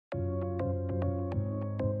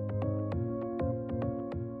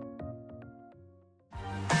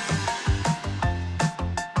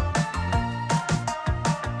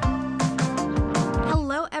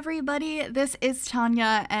everybody, this is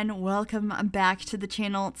Tanya and welcome back to the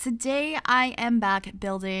channel. Today I am back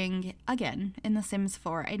building again in The Sims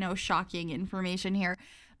 4. I know, shocking information here,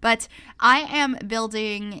 but I am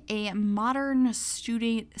building a modern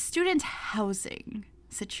student housing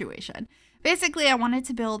situation. Basically, I wanted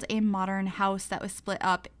to build a modern house that was split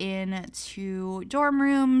up into dorm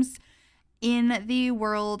rooms in the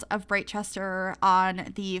world of Brightchester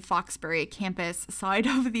on the Foxbury campus side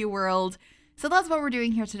of the world. So that's what we're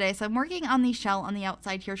doing here today. So I'm working on the shell on the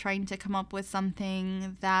outside here, trying to come up with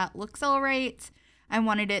something that looks all right. I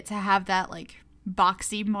wanted it to have that like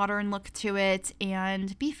boxy modern look to it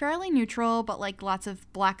and be fairly neutral, but like lots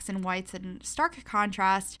of blacks and whites and stark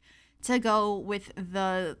contrast to go with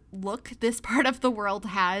the look this part of the world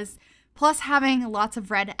has. Plus having lots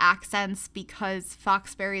of red accents because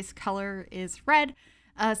Foxbury's color is red.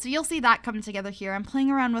 So you'll see that come together here. I'm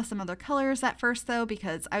playing around with some other colors at first though,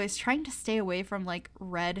 because I was trying to stay away from like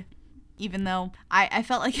red, even though I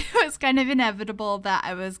felt like it was kind of inevitable that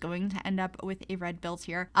I was going to end up with a red build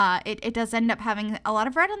here. It does end up having a lot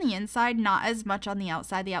of red on the inside, not as much on the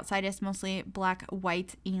outside. The outside is mostly black,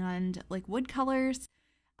 white, and like wood colors.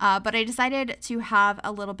 But I decided to have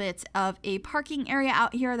a little bit of a parking area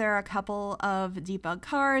out here. There are a couple of debug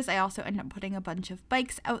cars. I also ended up putting a bunch of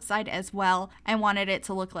bikes outside as well. I wanted it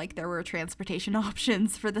to look like there were transportation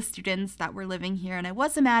options for the students that were living here. And I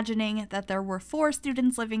was imagining that there were 4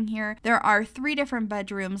 students living here. There are 3 different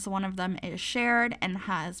bedrooms. One of them is shared and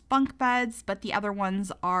has bunk beds, but the other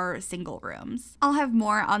ones are single rooms. I'll have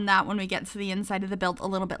more on that when we get to the inside of the build a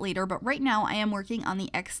little bit later. But right now I am working on the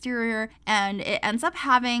exterior, and it ends up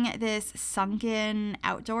having this sunken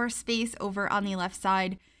outdoor space over on the left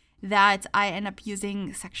side that I end up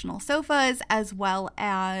using sectional sofas as well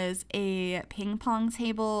as a ping pong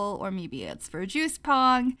table, or maybe it's for juice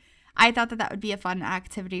pong. I thought that that would be a fun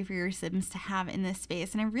activity for your Sims to have in this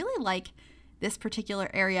space, and I really like this particular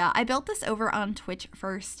area. I built this over on Twitch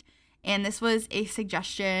first, and this was a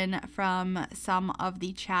suggestion from some of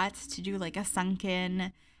the chats to do like a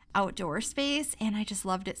sunken outdoor space, and I just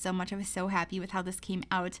loved it so much. I was so happy with how this came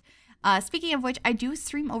out. Speaking of which, I do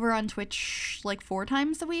stream over on Twitch like 4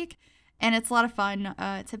 times a week, and it's a lot of fun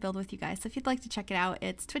to build with you guys. So if you'd like to check it out,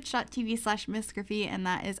 it's twitch.tv/Gryphi, and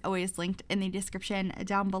that is always linked in the description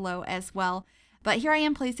down below as well. But here I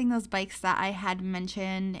am placing those bikes that I had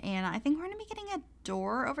mentioned, and I think we're going to be getting a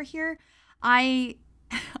door over here. I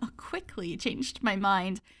quickly changed my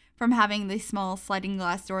mind from having the small sliding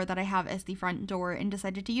glass door that I have as the front door and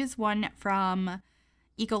decided to use one from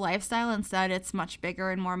Eco Lifestyle instead. It's much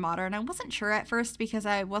bigger and more modern. I wasn't sure at first because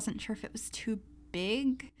I wasn't sure if it was too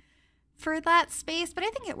big for that space, but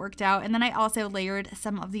I think it worked out. And then I also layered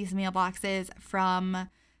some of these mailboxes from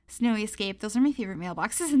Snowy Escape. Those are my favorite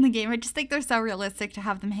mailboxes in the game. I just think they're so realistic to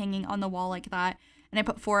have them hanging on the wall like that. And I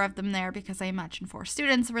put 4 of them there because I imagined 4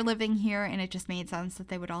 students were living here, and it just made sense that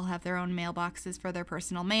they would all have their own mailboxes for their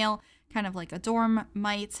personal mail, kind of like a dorm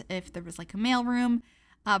might if there was like a mail room.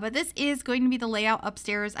 But this is going to be the layout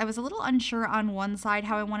upstairs. I was a little unsure on one side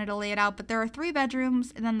how I wanted to lay it out, but there are 3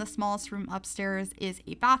 bedrooms, and then the smallest room upstairs is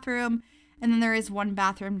a bathroom, and then there is 1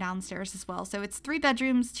 bathroom downstairs as well. So it's 3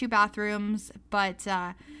 bedrooms, 2 bathrooms, but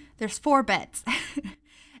there's 4 beds.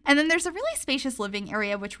 And then there's a really spacious living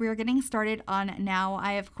area, which we are getting started on now.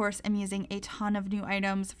 I, of course, am using a ton of new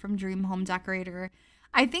items from Dream Home Decorator.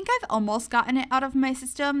 I think I've almost gotten it out of my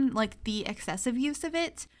system, like the excessive use of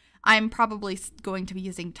it. I'm probably going to be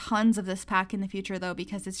using tons of this pack in the future, though,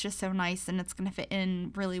 because it's just so nice and it's going to fit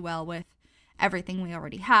in really well with everything we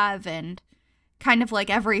already have. And kind of like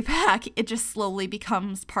every pack, it just slowly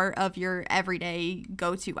becomes part of your everyday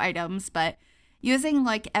go-to items. But using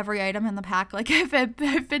like every item in the pack like I've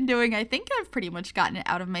been doing, I think I've pretty much gotten it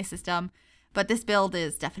out of my system, but this build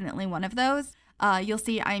is definitely one of those. You'll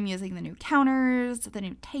see I'm using the new counters, the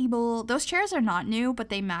new table. Those chairs are not new, but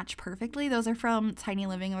they match perfectly. Those are from Tiny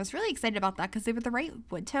Living. I was really excited about that because they were the right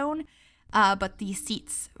wood tone, but the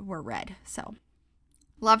seats were red, so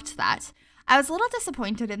loved that. I was a little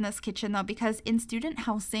disappointed in this kitchen though, because in student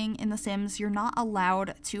housing in The Sims, you're not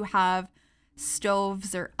allowed to have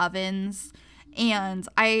stoves or ovens. And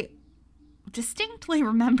I distinctly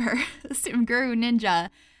remember Guru Ninja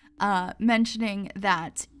mentioning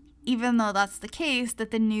that even though that's the case,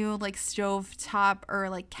 that the new like stovetop or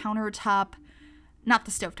like countertop, not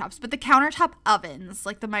the stovetops, but the countertop ovens,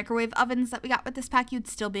 like the microwave ovens that we got with this pack, you'd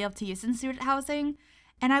still be able to use in student housing.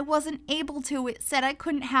 And I wasn't able to. It said I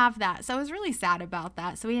couldn't have that. So I was really sad about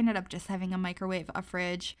that. So we ended up just having a microwave, a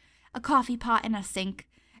fridge, a coffee pot, and a sink,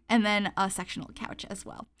 and then a sectional couch as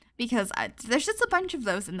well. Because there's just a bunch of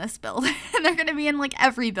those in this build. And they're going to be in like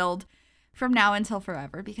every build from now until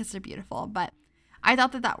forever because they're beautiful. But I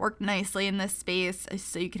thought that that worked nicely in this space,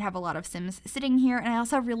 so you could have a lot of Sims sitting here. And I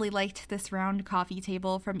also really liked this round coffee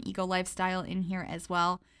table from Eco Lifestyle in here as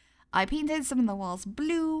well. I painted some of the walls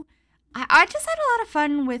blue. I just had a lot of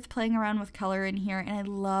fun with playing around with color in here, and I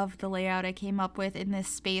love the layout I came up with in this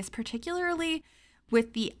space, particularly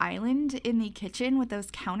with the island in the kitchen with those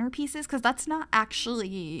counter pieces, because that's not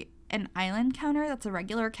actually an island counter, that's a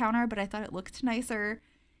regular counter, but I thought it looked nicer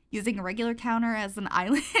using a regular counter as an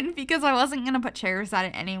island because I wasn't going to put chairs at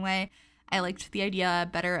it anyway. I liked the idea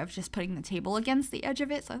better of just putting the table against the edge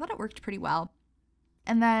of it, so I thought it worked pretty well.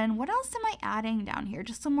 And then what else am I adding down here?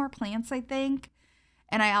 Just some more plants, I think.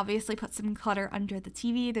 And I obviously put some clutter under the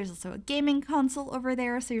TV. There's also a gaming console over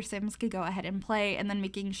there so your Sims could go ahead and play, and then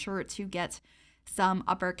making sure to get some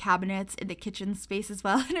upper cabinets in the kitchen space as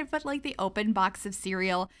well. And I put like the open box of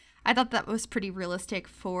cereal. I thought that was pretty realistic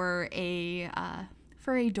for a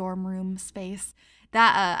dorm room space.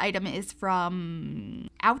 That item is from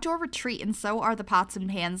Outdoor Retreat, and so are the pots and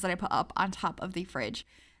pans that I put up on top of the fridge.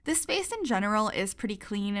 This space in general is pretty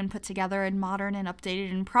clean and put together and modern and updated,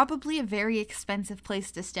 and probably a very expensive place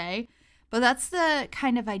to stay. But that's the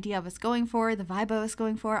kind of idea I was going for, the vibe I was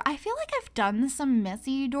going for. I feel like I've done some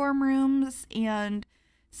messy dorm rooms and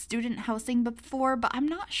student housing before, but I'm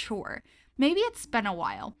not sure. Maybe it's been a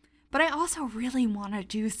while. But I also really want to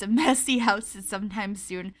do some messy houses sometime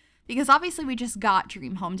soon, because obviously we just got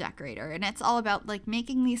Dream Home Decorator, and it's all about like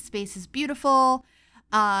making these spaces beautiful.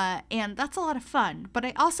 And that's a lot of fun, but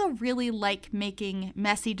I also really like making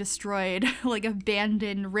messy, destroyed, like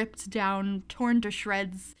abandoned, ripped down, torn to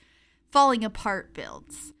shreds, falling apart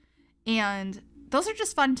builds. And those are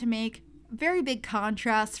just fun to make. Very big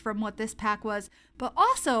contrast from what this pack was, but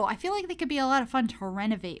also I feel like they could be a lot of fun to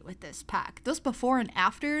renovate with this pack. Those before and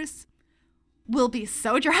afters will be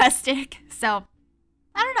so drastic. So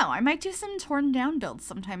I don't know, I might do some torn down builds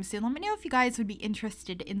sometime soon. Let me know if you guys would be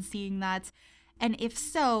interested in seeing that. And if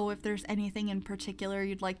so, if there's anything in particular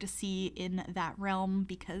you'd like to see in that realm,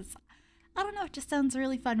 because I don't know, it just sounds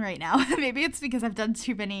really fun right now. Maybe it's because I've done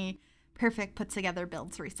too many perfect put together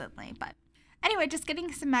builds recently. But anyway, just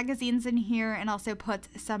getting some magazines in here, and also put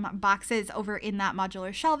some boxes over in that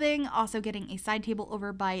modular shelving. Also getting a side table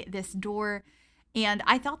over by this door. And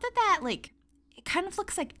I thought that like, it kind of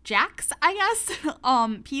looks like Jack's, I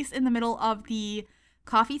guess, piece in the middle of the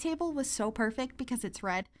coffee table was so perfect because it's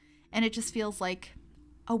red. And it just feels like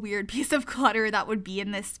a weird piece of clutter that would be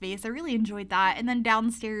in this space. I really enjoyed that. And then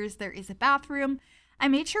downstairs, there is a bathroom. I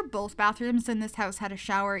made sure both bathrooms in this house had a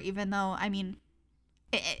shower, even though, I mean,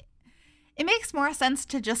 it makes more sense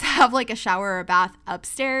to just have like a shower or a bath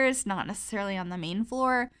upstairs, not necessarily on the main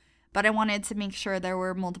floor. But I wanted to make sure there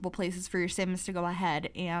were multiple places for your Sims to go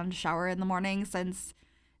ahead and shower in the morning, since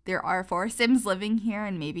there are 4 Sims living here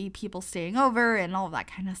and maybe people staying over and all of that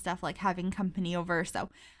kind of stuff, like having company over. So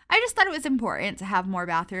I just thought it was important to have more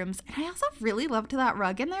bathrooms. And I also really loved that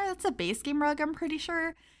rug in there. That's a base game rug, I'm pretty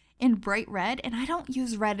sure, in bright red. And I don't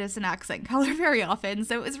use red as an accent color very often,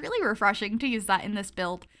 so it was really refreshing to use that in this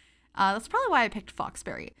build. That's probably why I picked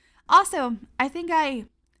Foxbury. Also, I think I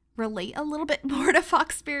relate a little bit more to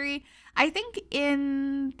Foxbury. I think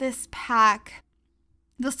in this pack,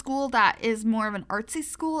 the school that is more of an artsy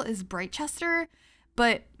school is Brightchester,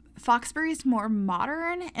 but Foxbury's more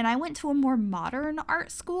modern, and I went to a more modern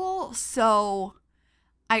art school, so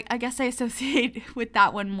I guess I associate with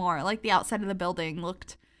that one more. Like, the outside of the building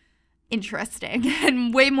looked interesting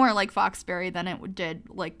and way more like Foxbury than it did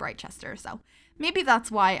like Brightchester, so maybe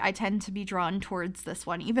that's why I tend to be drawn towards this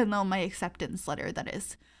one, even though my acceptance letter that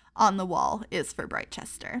is on the wall is for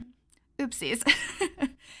Brightchester. Oopsies.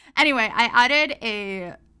 Anyway, I added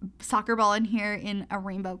a soccer ball in here in a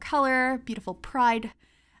rainbow color. Beautiful pride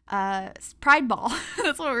ball.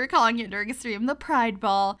 That's what we're calling it during stream. The pride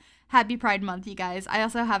ball. Happy Pride Month, you guys. I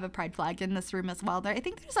also have a pride flag in this room as well. I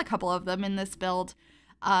think there's a couple of them in this build.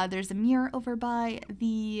 There's a mirror over by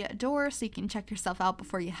the door, so you can check yourself out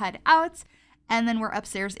before you head out. And then we're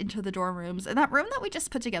upstairs into the dorm rooms. And that room that we just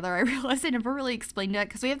put together, I realized I never really explained it,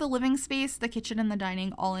 because we have the living space, the kitchen, and the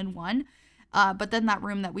dining all in one. But then that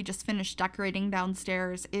room that we just finished decorating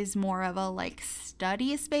downstairs is more of a like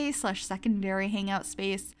study space / secondary hangout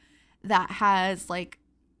space that has like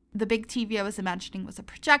the big TV I was imagining was a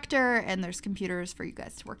projector, and there's computers for you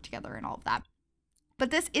guys to work together and all of that.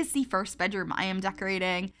 But this is the first bedroom I am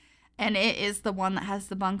decorating, and it is the one that has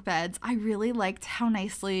the bunk beds. I really liked how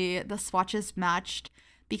nicely the swatches matched,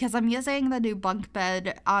 because I'm using the new bunk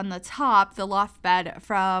bed on the top, the loft bed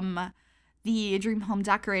from the Dream Home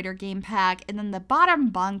Decorator game pack, and then the bottom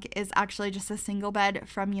bunk is actually just a single bed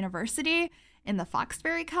from University in the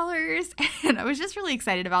Foxbury colors. And I was just really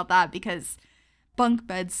excited about that, because bunk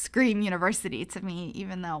beds scream university to me,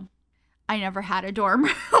 even though I never had a dorm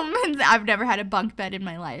room and I've never had a bunk bed in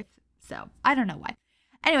my life. So I don't know why.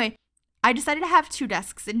 Anyway, I decided to have 2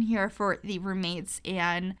 desks in here for the roommates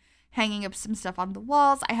and hanging up some stuff on the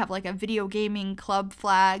walls. I have like a video gaming club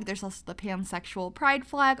flag. There's also the pansexual pride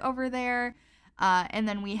flag over there. And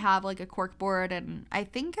then we have like a corkboard and I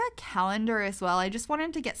think a calendar as well. I just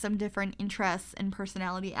wanted to get some different interests and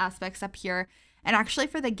personality aspects up here. And actually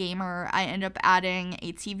for the gamer, I end up adding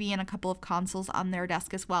a TV and a couple of consoles on their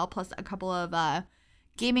desk as well, plus a couple of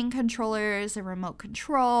gaming controllers, a remote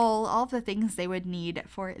control, all of the things they would need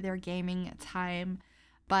for their gaming time.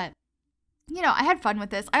 But, you know, I had fun with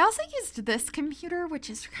this. I also used this computer, which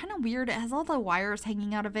is kind of weird. It has all the wires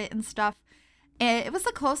hanging out of it and stuff. It was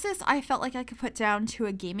the closest I felt like I could put down to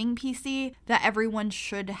a gaming PC that everyone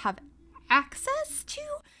should have access to,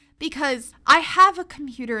 because I have a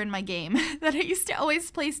computer in my game that I used to always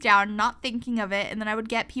place down, not thinking of it, and then I would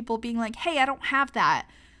get people being like, hey, I don't have that.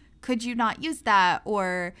 Could you not use that?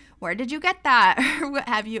 Or where did you get that? Or what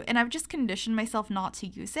have you? And I've just conditioned myself not to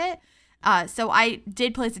use it. So I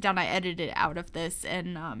did place it down. I edited it out of this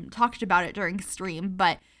and talked about it during stream,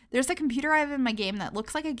 but there's a computer I have in my game that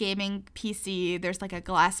looks like a gaming PC. There's like a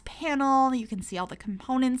glass panel. You can see all the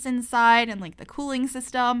components inside and like the cooling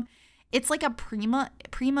system. It's like a Prima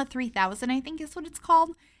 3000, I think is what it's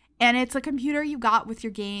called. And it's a computer you got with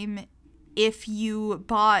your game if you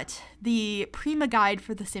bought the Prima guide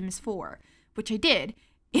for The Sims 4, which I did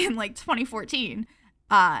in like 2014.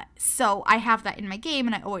 So I have that in my game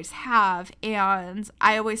and I always have, and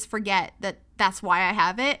I always forget that that's why I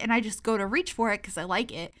have it, and I just go to reach for it because I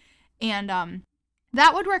like it. And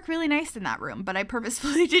that would work really nice in that room, but I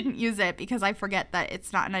purposefully didn't use it because I forget that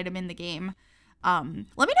it's not an item in the game. Let me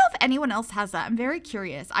know if anyone else has that. I'm very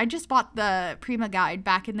curious. I just bought the Prima guide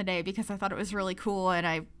back in the day because I thought it was really cool,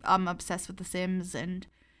 and I'm obsessed with The Sims, and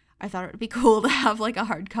I thought it would be cool to have like a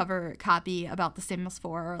hardcover copy about The Sims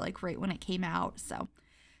 4 like right when it came out. So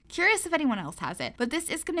curious if anyone else has it. But this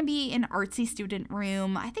is going to be an artsy student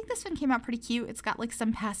room. I think this one came out pretty cute. It's got like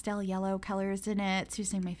some pastel yellow colors in it. It's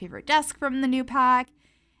using my favorite desk from the new pack.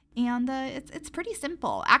 And it's pretty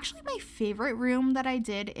simple. Actually, my favorite room that I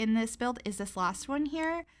did in this build is this last one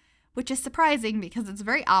here, which is surprising because it's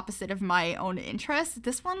very opposite of my own interests.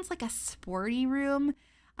 This one's like a sporty room.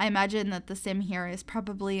 I imagine that the sim here is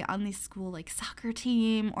probably on the school like soccer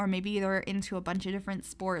team, or maybe they're into a bunch of different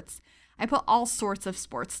sports. I put all sorts of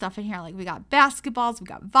sports stuff in here. Like we got basketballs, we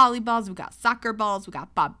got volleyballs, we got soccer balls, we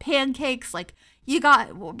got bob pancakes. Like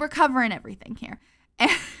we're covering everything here.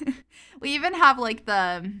 And we even have like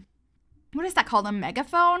what is that called? A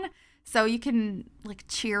megaphone. So you can like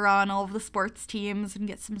cheer on all of the sports teams and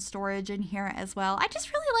get some storage in here as well. I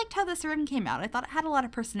just really liked how this room came out. I thought it had a lot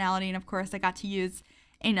of personality, and of course I got to use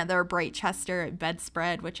another bright Chester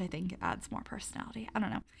bedspread, which I think adds more personality. I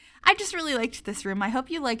don't know. I just really liked this room. I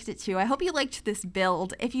hope you liked it too. I hope you liked this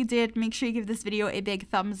build. If you did, make sure you give this video a big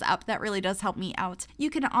thumbs up. That really does help me out.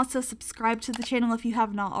 You can also subscribe to the channel if you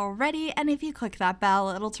have not already, and if you click that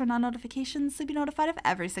bell, it'll turn on notifications so you'll be notified of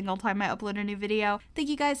every single time I upload a new video. Thank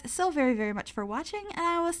you guys so very, very much for watching, and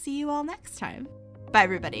I will see you all next time. Bye,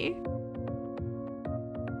 everybody.